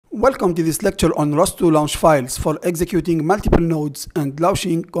Welcome to this lecture on ROS2 launch files for executing multiple nodes and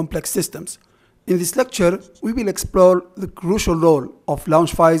launching complex systems. In this lecture, we will explore the crucial role of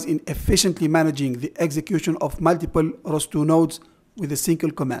launch files in efficiently managing the execution of multiple ROS2 nodes with a single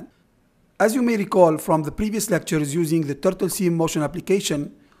command. As you may recall from the previous lectures using the TurtleSeam motion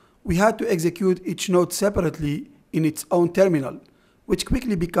application, we had to execute each node separately in its own terminal, which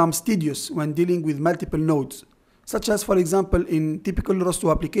quickly becomes tedious when dealing with multiple nodes. Such as, for example, in typical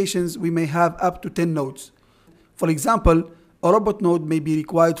ROS2 applications, we may have up to 10 nodes. For example, a robot node may be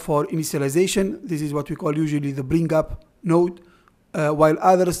required for initialization. This is what we call usually the bring up node, while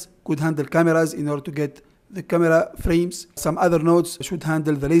others could handle cameras in order to get the camera frames. Some other nodes should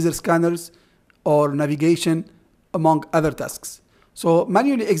handle the laser scanners or navigation, among other tasks. So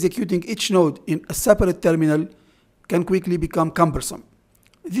manually executing each node in a separate terminal can quickly become cumbersome.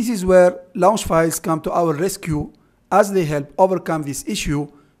 This is where launch files come to our rescue, as they help overcome this issue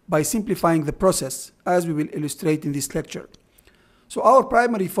by simplifying the process, as we will illustrate in this lecture. So our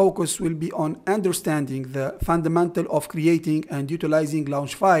primary focus will be on understanding the fundamental of creating and utilizing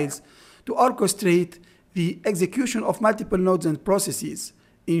launch files to orchestrate the execution of multiple nodes and processes,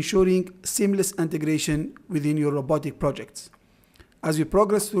 ensuring seamless integration within your robotic projects. As we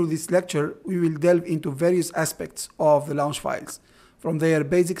progress through this lecture, we will delve into various aspects of the launch files, from their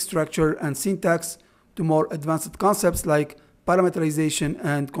basic structure and syntax to more advanced concepts like parameterization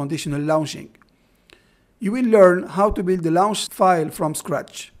and conditional launching. You will learn how to build a launch file from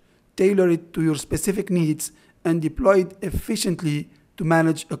scratch, tailor it to your specific needs, and deploy it efficiently to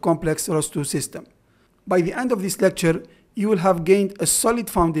manage a complex ROS2 system. By the end of this lecture, you will have gained a solid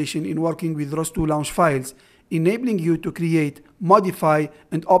foundation in working with ROS2 launch files, enabling you to create, modify,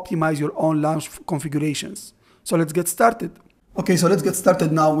 and optimize your own launch configurations. So let's get started. Okay, so let's get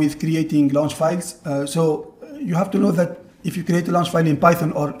started now with creating launch files. So you have to know that if you create a launch file in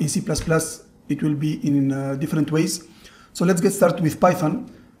Python or in C++, it will be in different ways. So let's get started with Python.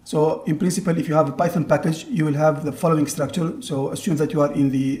 So in principle, if you have a Python package, you will have the following structure. So assume that you are in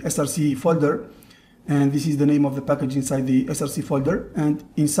the src folder, and this is the name of the package inside the src folder. And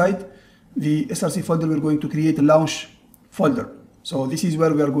inside the src folder, we're going to create a launch folder. So this is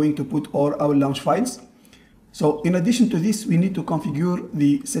where we are going to put all our launch files. So in addition to this, we need to configure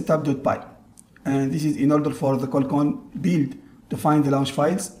the setup.py, and this is in order for the colcon build to find the launch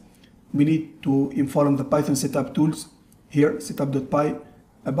files. We need to inform the Python setup tools here, setup.py,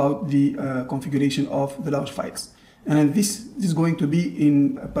 about the configuration of the launch files. And this is going to be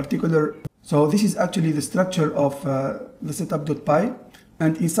in a particular, so this is actually the structure of the setup.py,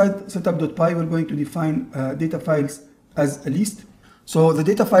 and inside setup.py we're going to define data files as a list. So the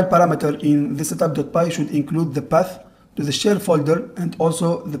data file parameter in the setup.py should include the path to the share folder and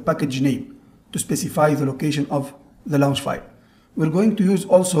also the package name to specify the location of the launch file. We're going to use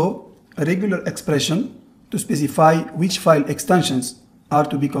also a regular expression to specify which file extensions are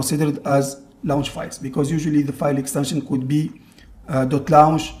to be considered as launch files, because usually the file extension could be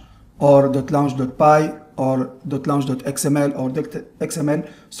 .launch or .launch.py or .launch.xml or .xml.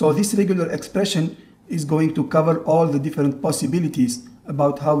 So this regular expression is going to cover all the different possibilities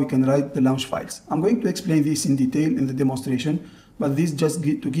about how we can write the launch files. I'm going to explain this in detail in the demonstration, but this just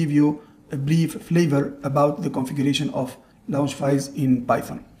to give you a brief flavor about the configuration of launch files in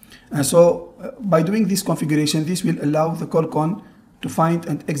Python. And so by doing this configuration, this will allow the colcon to find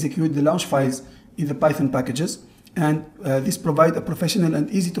and execute the launch files in the Python packages, and this provides a professional and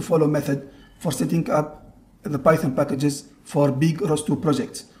easy to follow method for setting up the Python packages for big ROS2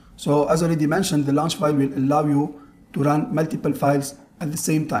 projects. So as already mentioned, the launch file will allow you to run multiple files at the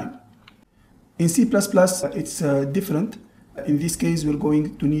same time. In C++, it's different. In this case, we're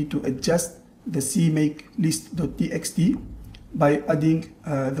going to need to adjust the cmakelist.txt by adding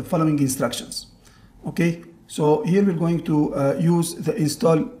the following instructions. Okay, so here we're going to use the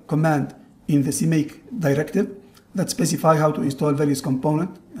install command in the cmake directive that specify how to install various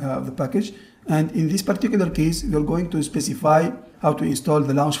components of the package. And in this particular case, we're going to specify how to install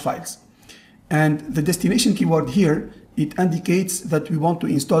the launch files. And the destination keyword here, it indicates that we want to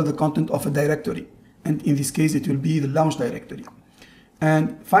install the content of a directory. And in this case, it will be the launch directory.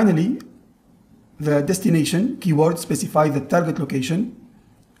 And finally, the destination keyword specifies the target location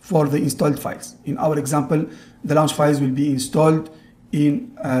for the installed files. In our example, the launch files will be installed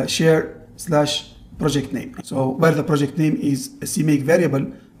in share/project name. So where the project name is a cmake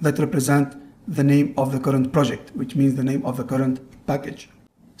variable that represents the name of the current project, which means the name of the current package.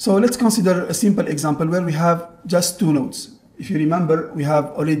 So let's consider a simple example where we have just two nodes. If you remember, we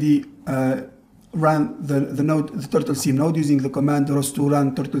have already ran the node, the TurtleSeam node, using the command ROS2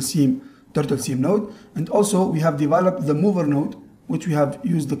 run TurtleSeam node, and also we have developed the mover node which we have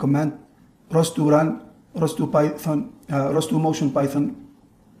used the command ROS2 run, ROS2 Python, ROS2 motion Python.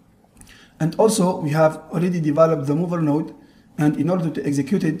 And also we have already developed the mover node, and in order to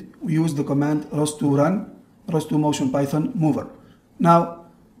execute it, we use the command ROS2 run, ROS2 motion Python mover. Now,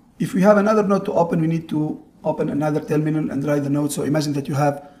 if we have another node to open, we need to open another terminal and write the node. So imagine that you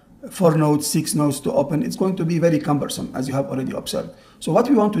have 4 nodes, 6 nodes to open. It's going to be very cumbersome, as you have already observed. So what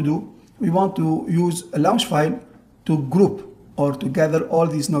we want to do, we want to use a launch file to group or to gather all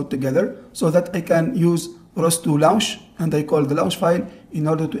these nodes together so that I can use ROS2 launch, and I call the launch file in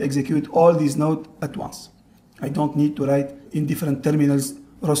order to execute all these nodes at once. I don't need to write in different terminals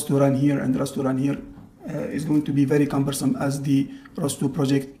ROS2 run here and ROS2 run here. It's going to be very cumbersome as the ROS2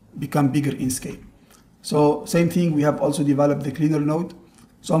 project become bigger in scale. So same thing, we have also developed the cleaner node.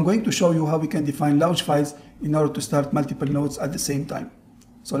 So I'm going to show you how we can define launch files in order to start multiple nodes at the same time.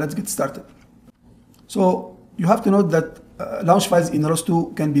 So let's get started. So you have to note that launch files in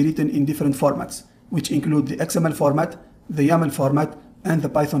ROS2 can be written in different formats, which include the XML format, the YAML format, and the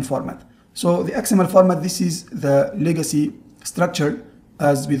Python format. So the XML format, this is the legacy structure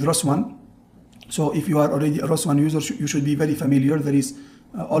as with ROS1. So if you are already a ROS1 user, you should be very familiar. There is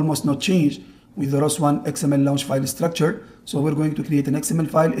almost no change with the ROS1 XML launch file structure. So we're going to create an XML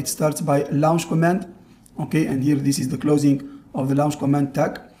file. It starts by launch command. Okay, and here this is the closing of the launch command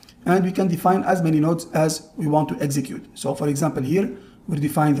tag. And we can define as many nodes as we want to execute. So for example, here we'll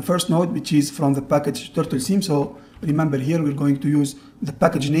define the first node, which is from the package turtle theme. So remember, here we're going to use the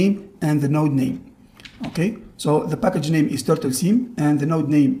package name and the node name. Okay, so the package name is turtle theme and the node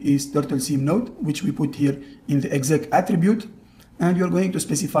name is turtle theme node, which we put here in the exec attribute. And you're going to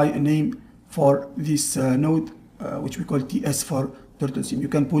specify a name for this node, which we call TS for turtle theme. You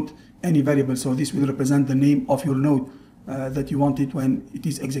can put any variable, so this will represent the name of your node that you want it when it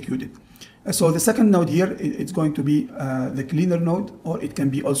is executed. So the second node here, it's going to be the cleaner node, or it can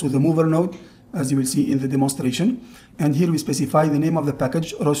be also the mover node, as you will see in the demonstration. And here we specify the name of the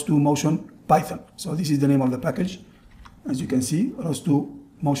package, ROS2 motion Python. So this is the name of the package, as you can see, ROS2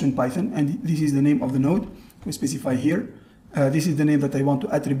 motion Python, and this is the name of the node we specify here. This is the name that I want to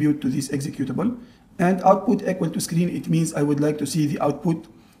attribute to this executable. And output equal to screen, it means I would like to see the output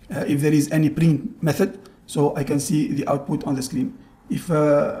if there is any print method, so I can see the output on the screen. If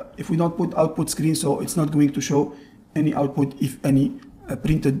we don't put output screen, so it's not going to show any output if any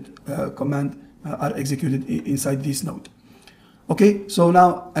printed command are executed inside this node. Okay, so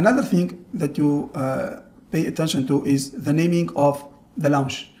now another thing that you pay attention to is the naming of the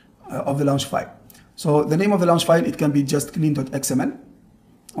launch file. So the name of the launch file, it can be just clean.xml.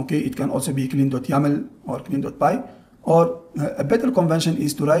 Okay, it can also be clean.yaml or clean.py, or a better convention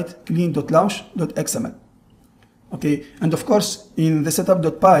is to write clean.launch.xml. Okay, and of course in the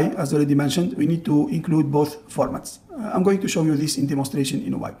setup.py, as already mentioned, we need to include both formats. I'm going to show you this in demonstration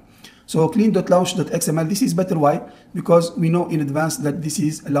in a while. So clean.launch.xml, this is better. Why? Because we know in advance that this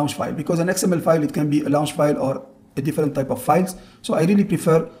is a launch file. Because an XML file, it can be a launch file or a different type of files. So I really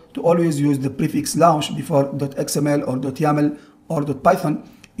prefer to always use the prefix launch before .xml or .yaml or .python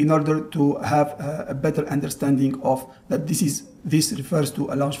in order to have a better understanding of that this refers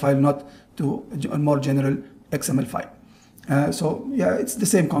to a launch file, not to a more general XML file. So yeah, it's the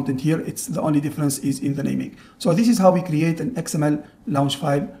same content here. It's the only difference is in the naming. So this is how we create an XML launch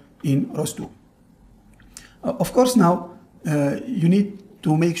file in ROS2. Of course, now you need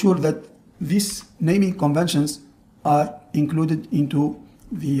to make sure that these naming conventions are included into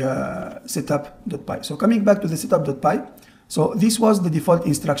the setup.py. So coming back to the setup.py, so this was the default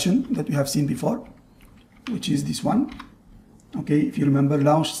instruction that we have seen before, which is this one. Okay, if you remember,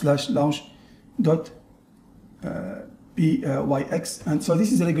 launch/launch dot pyx, and so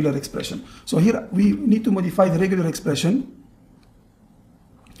this is a regular expression. So here we need to modify the regular expression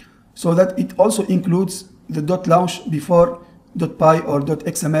so that it also includes the .launch before .py or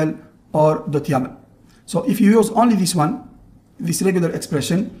 .xml or .yaml. So if you use only this one, this regular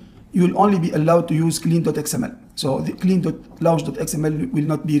expression, you will only be allowed to use clean.xml. So the clean.launch.xml will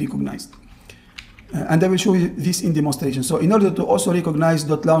not be recognized. And I will show you this in demonstration. So in order to also recognize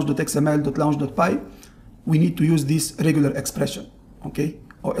 .launch.xml, .launch.py, we need to use this regular expression, okay,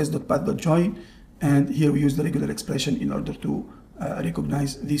 os.path.join, and here we use the regular expression in order to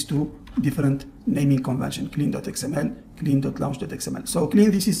recognize these two different naming convention, clean.xml, clean.launch.xml. So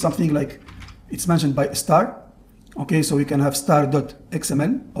clean, this is something like it's mentioned by star, okay, so we can have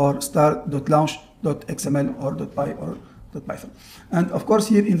star.xml or star.launch.xml or .py or .python. And of course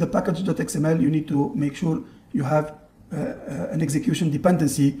here in the package.xml you need to make sure you have an execution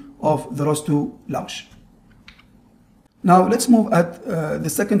dependency of the ROS2 launch. Now let's move at the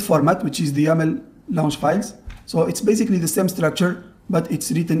second format, which is the YAML launch files. So it's basically the same structure, but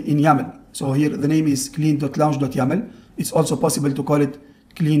it's written in YAML. So here the name is clean.launch.yaml. It's also possible to call it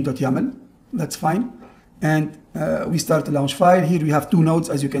clean.yaml. That's fine. And we start the launch file. Here we have two nodes,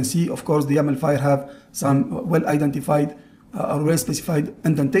 as you can see. Of course, the YAML file have some well-identified or well-specified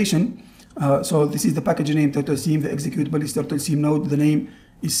indentation. So this is the package name TurtleSeam. The executable is TurtleSeam node. The name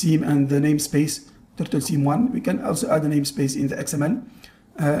is seam and the namespace TurtleSeam1. We can also add a namespace in the XML.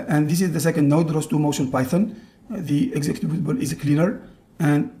 And this is the second node, ROS2 Motion Python. The executable is a cleaner,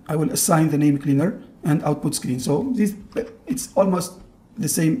 and I will assign the name cleaner and output screen. So this, it's almost the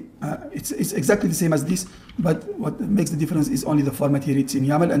same. It's exactly the same as this, but what makes the difference is only the format here. It's in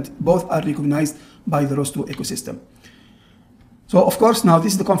YAML, and both are recognized by the ROS2 ecosystem. So of course, now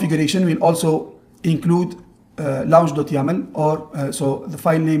this is the configuration. We'll also include launch.yaml or so the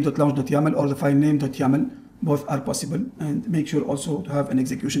file name.launch.yaml or the file name.yaml. Both are possible, and make sure also to have an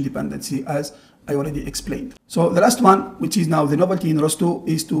execution dependency, as I already explained. So the last one, which is now the novelty in ROS2,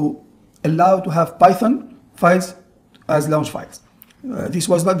 is to allow to have Python files as launch files. This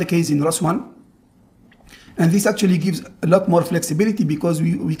was not the case in ROS1, and this actually gives a lot more flexibility because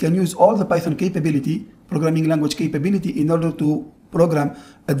we can use all the Python capability, programming language capability, in order to program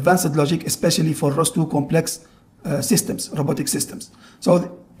advanced logic, especially for ROS2 complex systems, robotic systems.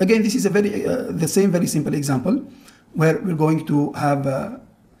 So again, this is a the same very simple example where we're going to have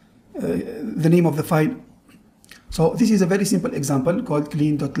the name of the file. So this is a very simple example called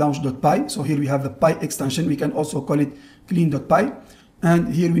clean.launch.py. So here we have the py extension. We can also call it clean.py.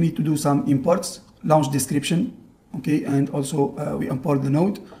 And here we need to do some imports, launch description, okay, and also we import the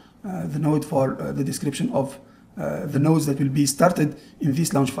node for the description of the nodes that will be started in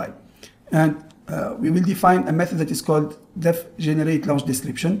this launch file. And we will define a method that is called def generate launch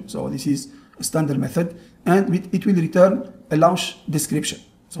description. So this is a standard method, and it will return a launch description.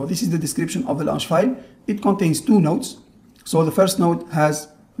 So this is the description of the launch file. It contains two nodes. So the first node has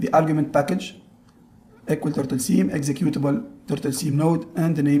the argument package equal TurtleSeam, executable TurtleSeam node,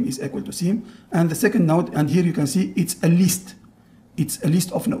 and the name is equal to seam. And the second node, and here you can see it's a list. It's a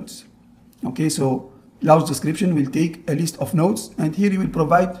list of nodes. Okay, so launch description will take a list of nodes, and here you will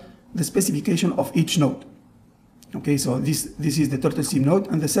provide the specification of each node. Okay, so this is the TurtleSeam node,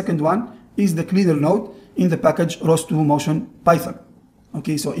 and the second one is the cleaner node in the package ROS2 Motion Python.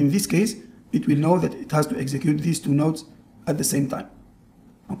 Okay, so in this case, it will know that it has to execute these two nodes at the same time.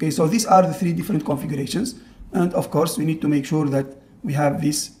 Okay, so these are the three different configurations, and of course we need to make sure that we have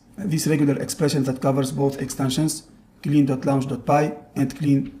this regular expression that covers both extensions, clean.launch.py and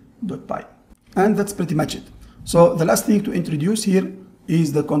clean.py. And that's pretty much it. So the last thing to introduce here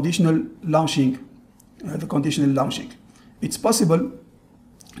is the conditional launching. It's possible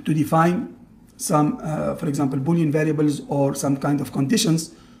to define some, for example, Boolean variables or some kind of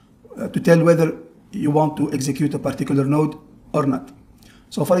conditions to tell whether you want to execute a particular node or not.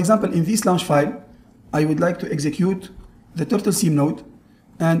 So for example, in this launch file, I would like to execute the TurtleSeam node,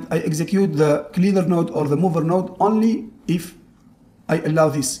 and I execute the cleaner node or the mover node only if I allow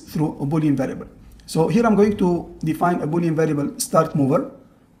this through a Boolean variable. So here I'm going to define a Boolean variable start mover,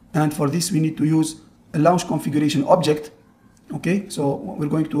 and for this we need to use a launch configuration object. Okay, so we're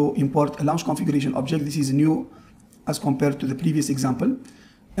going to import a launch configuration object. This is new as compared to the previous example,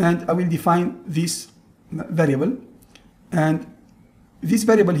 and I will define this variable, and this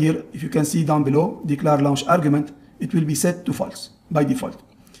variable here, if you can see down below, declare launch argument, it will be set to false by default.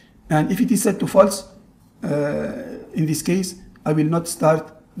 And if it is set to false, in this case, I will not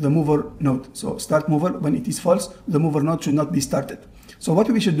start the mover node. So start mover, when it is false, the mover node should not be started. So what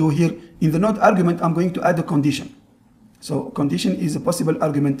we should do here, in the node argument, I'm going to add a condition. So condition is a possible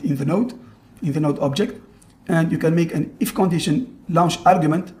argument in the node object, and you can make an if condition launch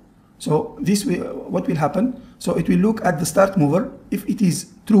argument. So this way, what will happen? So it will look at the start mover. If it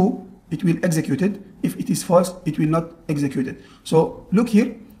is true, it will execute it. If it is false, it will not execute it. So look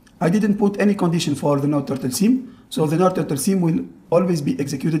here, I didn't put any condition for the node TurtleSeam. So the node TurtleSeam will always be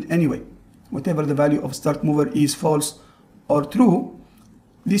executed anyway. Whatever the value of start mover is false or true,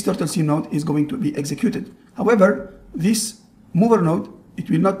 this TurtleSeam node is going to be executed. However, this mover node,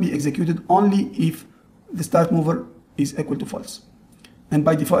 it will not be executed only if the start mover is equal to false. And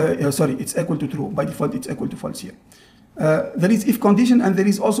by default, it's equal to true. By default, it's equal to false here. There is if condition, and there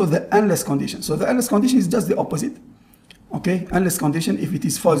is also the unless condition. So the unless condition is just the opposite. Okay, unless condition, if it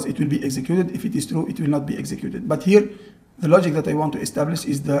is false, it will be executed. If it is true, it will not be executed. But here, the logic that I want to establish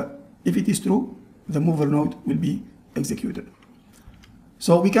is if it is true, the mover node will be executed.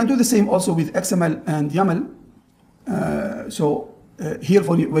 So we can do the same also with XML and YAML. Here,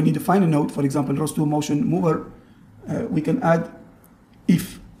 when you define a node, for example, ROS2 Motion Mover, we can add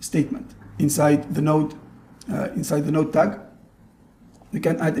if statement. inside the node tag, we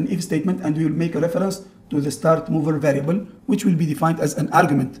can add an if statement, and we will make a reference to the start mover variable, which will be defined as an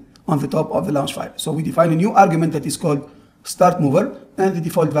argument on the top of the launch file. So we define a new argument that is called start mover, and the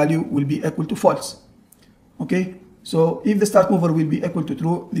default value will be equal to false. Okay, so if the start mover will be equal to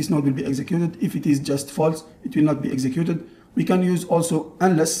true, this node will be executed. If it is just false, it will not be executed. We can use also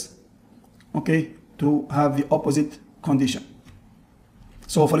unless, okay, to have the opposite condition.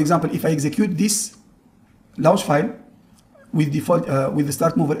 So for example, if I execute this launch file with default with the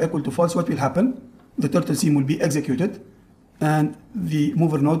start mover equal to false, what will happen? The turtle sim will be executed and the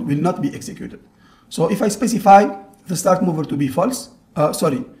mover node will not be executed. So if I specify the start mover to be false,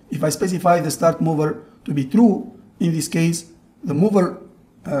 if I specify the start mover to be true, in this case the mover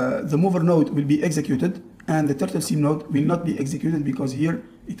node will be executed and the turtle sim node will not be executed, because here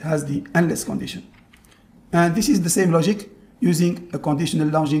it has the unless condition. And this is the same logic using a conditional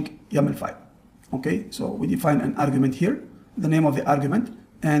launching YAML file. Okay, so we define an argument here, the name of the argument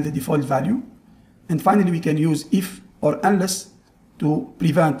and the default value. And finally, we can use if or unless to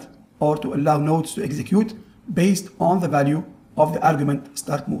prevent or to allow nodes to execute based on the value of the argument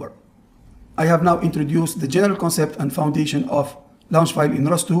start mover. I have now introduced the general concept and foundation of launch file in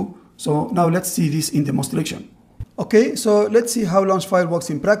ROS2. So now let's see this in demonstration. Okay, so let's see how launch file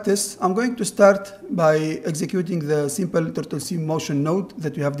works in practice. I'm going to start by executing the simple turtle sim motion node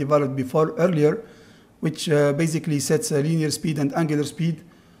that we have developed earlier, which basically sets a linear speed and angular speed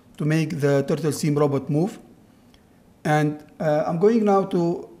to make the turtle sim robot move. And I'm going now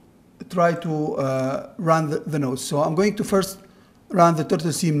to try to run the nodes. So I'm going to first run the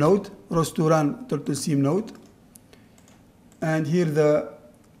turtle sim node, ROS2 run turtle sim node, and here the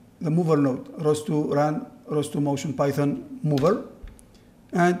mover node, ROS2 run ROS2 motion Python mover,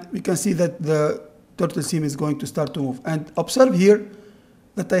 and we can see that the turtle sim is going to start to move. And observe here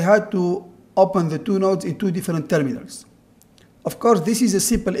that I had to open the two nodes in two different terminals. Of course, this is a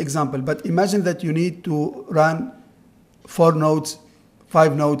simple example, but imagine that you need to run 4 nodes,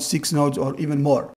 5 nodes, 6 nodes, or even more.